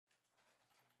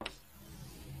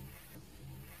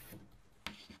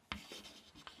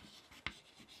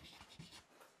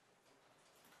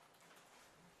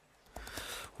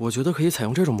我觉得可以采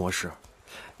用这种模式，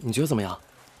你觉得怎么样？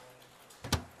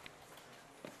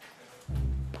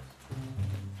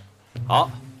好，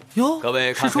哟，各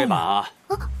位看黑板啊，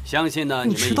相信呢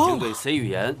你们已经对 C 语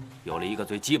言有了一个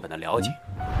最基本的了解。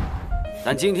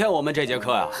但今天我们这节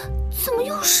课呀，怎么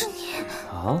又是你？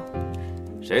啊？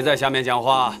谁在下面讲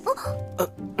话？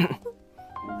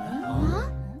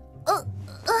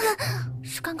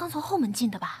是刚刚从后门进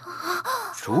的吧？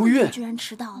朱韵居然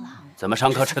迟到了！怎么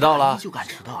上课迟到了？就敢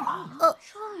迟到了？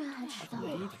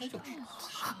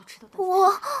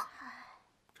我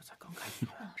这才刚开学，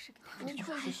不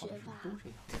愧是学霸。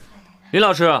林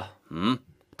老师，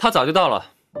他早就到了，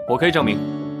我可以证明。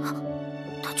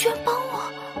他居然帮我！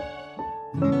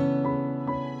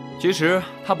其实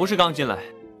他不是刚进来，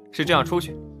是这样出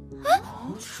去。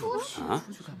出去啊？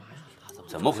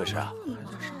怎么回事啊？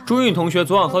朱韵同学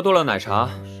昨晚喝多了奶茶，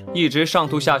一直上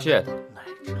吐下泻的，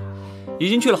已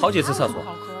经去了好几次厕所，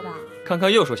看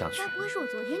看又说想去。该不会是我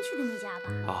昨天去的那家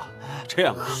吧？啊，这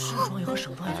样啊。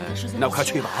那快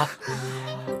去吧啊！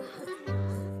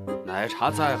奶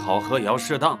茶再好喝也要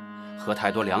适当，喝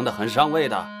太多凉的很伤胃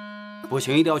的，不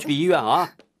行一定要去医院啊！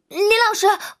李老师，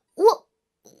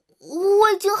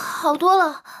我已经好多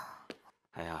了。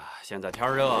哎呀，现在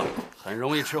天热，很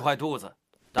容易吃坏肚子，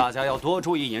大家要多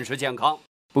注意饮食健康。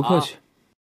不客气。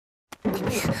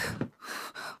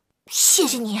谢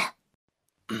谢你。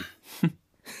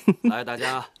来，大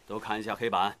家都看一下黑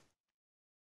板。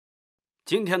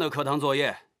今天的课堂作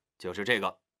业就是这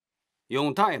个，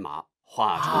用代码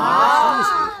画出一个方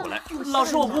形图来。老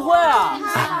师，我不会啊！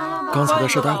刚才的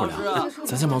事待会儿聊，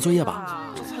咱先忙作业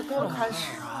吧。这才刚开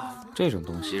始啊！这种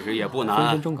东西其实也不难，分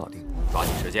分钟搞定。抓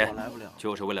紧时间，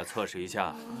就是为了测试一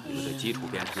下你们对基础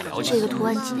编程的了解。这个图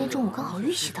案今天中午刚好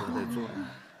预习到了，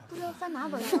不知道翻哪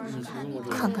本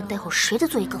看看待会儿谁的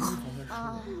作业更好。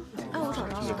哎，我找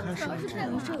着了，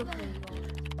这个可以。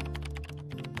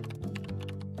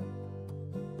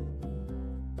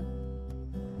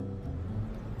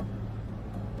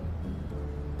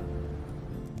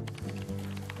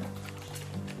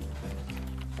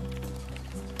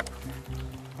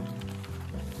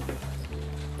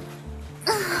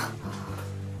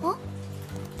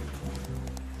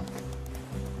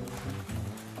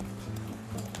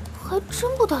还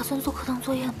真不打算做课堂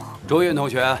作业吗？朱韵同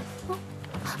学，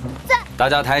在。大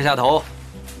家抬下头，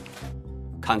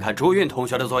看看朱韵同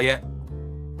学的作业。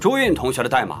朱韵同学的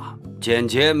代码简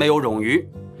洁没有冗余，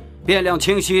变量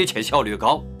清晰且效率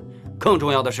高，更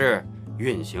重要的是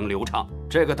运行流畅。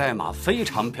这个代码非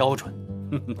常标准，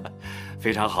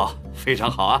非常好，非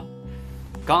常好啊！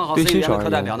刚好 C 语言的课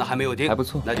代表呢还没有定，还不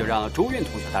错，那就让朱韵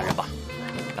同学担任吧。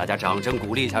大家掌声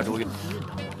鼓励一下朱韵。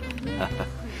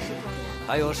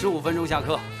还有15分钟下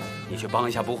课，你去帮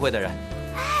一下不会的人。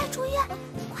哎，朱韵，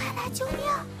快来救命！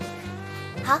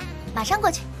好，马上过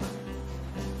去。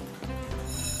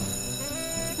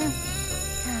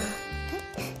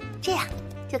这样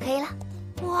就可以了。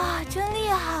哇，真厉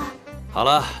害！好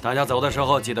了，大家走的时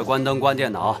候记得关灯、关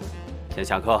电脑。先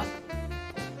下课。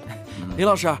李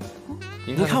老师，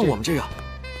您看我们这个。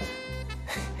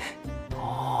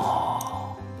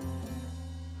哦，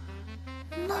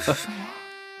那是什么？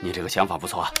你这个想法不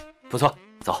错啊，不错。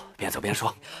走，边走边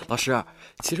说。老师，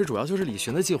其实主要就是李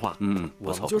寻的计划。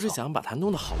不错，我们就是想把它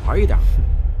弄得好玩一点。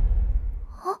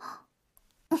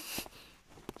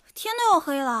天都要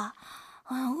黑了，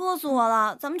哎呀，饿死我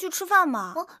了！咱们去吃饭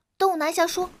吧。等我拿一下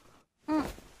书。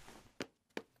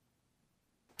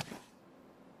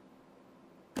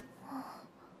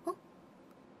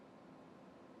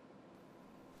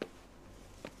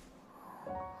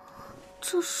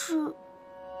这是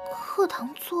课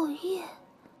堂作业，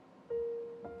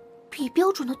比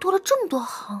标准的多了这么多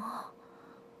行啊！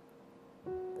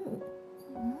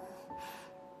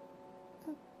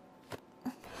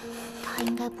他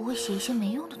应该不会写一些没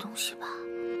用的东西吧？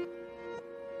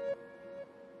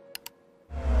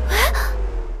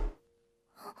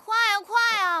快呀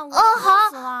快呀！我好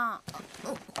死了。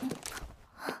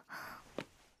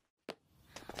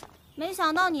没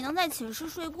想到你能在寝室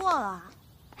睡过了。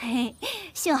嘿嘿，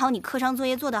幸好你课上作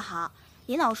业做得好，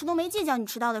林老师都没计较你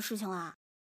迟到的事情啦。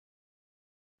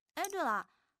哎，对了，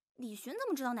李寻怎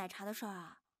么知道奶茶的事儿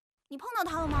啊？你碰到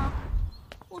他了吗？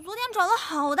我昨天找了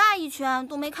好大一圈，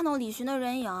都没看到李寻的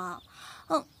人影。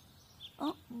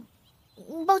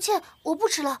抱歉，我不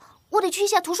吃了，我得去一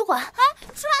下图书馆。哎，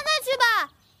吃完再去吧。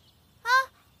啊，